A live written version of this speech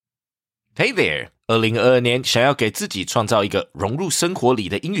Hey there! 2022年想要给自己创造一个融入生活里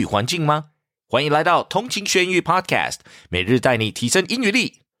的英语环境吗？欢迎来到通勤学英语 Podcast， 每日带你提升英语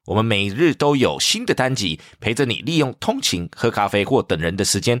力。我们每日都有新的单集，陪着你利用通勤、喝咖啡或等人的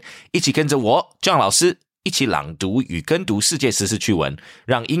时间，一起跟着我 John 老师一起朗读与跟读世界时事趣闻，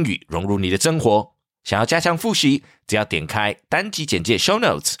让英语融入你的生活。想要加强复习，只要点开单集简介 Show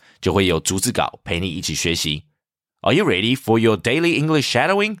Notes， 就会有逐字稿陪你一起学习。Are you ready for your daily English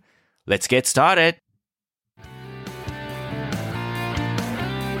shadowing? Let's get started.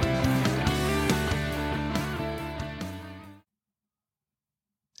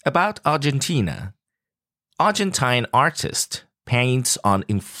 About Argentina. Argentine artist paints on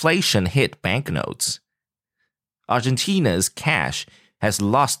inflation-hit banknotes. Argentina's cash has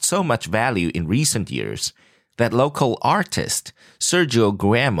lost so much value in recent years that local artist Sergio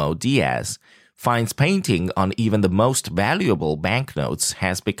Guillermo Diaz finds painting on even the most valuable banknotes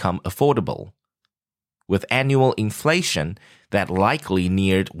has become affordable. With annual inflation that likely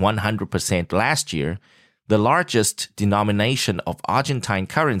neared 100% last year, the largest denomination of Argentine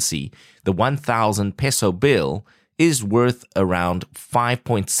currency, the 1,000 peso bill, is worth around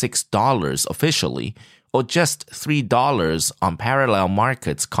 $5.6 officially, or just $3 on parallel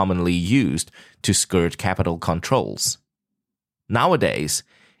markets commonly used to skirt capital controls. Nowadays,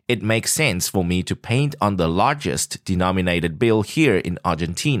 it makes sense for me to paint on the largest denominated bill here in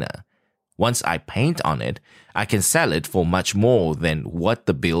Argentina. Once I paint on it, I can sell it for much more than what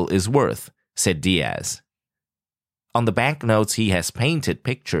the bill is worth, said Diaz. On the banknotes, he has painted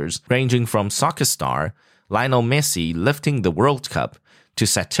pictures ranging from soccer star Lionel Messi lifting the World Cup to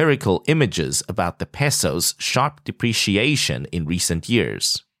satirical images about the peso's sharp depreciation in recent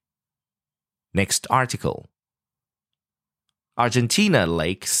years. Next article. Argentina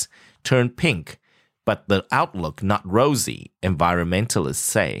lakes turn pink, but the outlook not rosy, environmentalists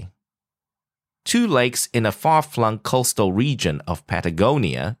say. Two lakes in a far-flung coastal region of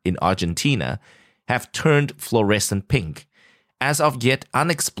Patagonia in Argentina have turned fluorescent pink, as of yet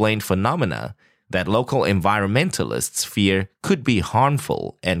unexplained phenomena that local environmentalists fear could be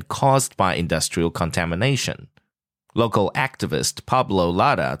harmful and caused by industrial contamination. Local activist Pablo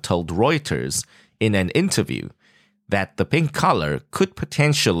Lara told Reuters in an interview that the pink color could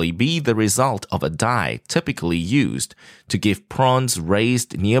potentially be the result of a dye typically used to give prawns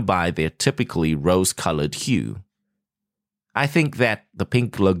raised nearby their typically rose-colored hue. I think that the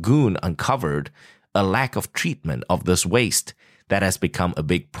pink lagoon uncovered a lack of treatment of this waste that has become a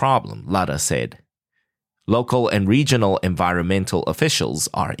big problem, Lara said. Local and regional environmental officials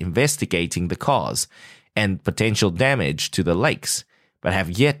are investigating the cause and potential damage to the lakes, but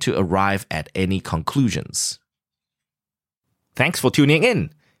have yet to arrive at any conclusions. Thanks for tuning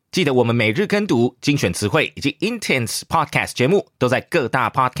in. 记得我们每日跟读、精选词汇以及 Intense Podcast 节目都在各大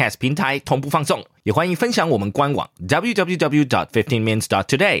Podcast 平台同步放送，也欢迎分享我们官网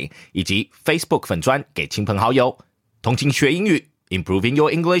www.15minutes.today 以及 Facebook 粉专给亲朋好友。通勤学英语 Improving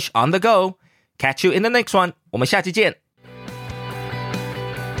your English on the go. Catch you in the next one. 我们下期见。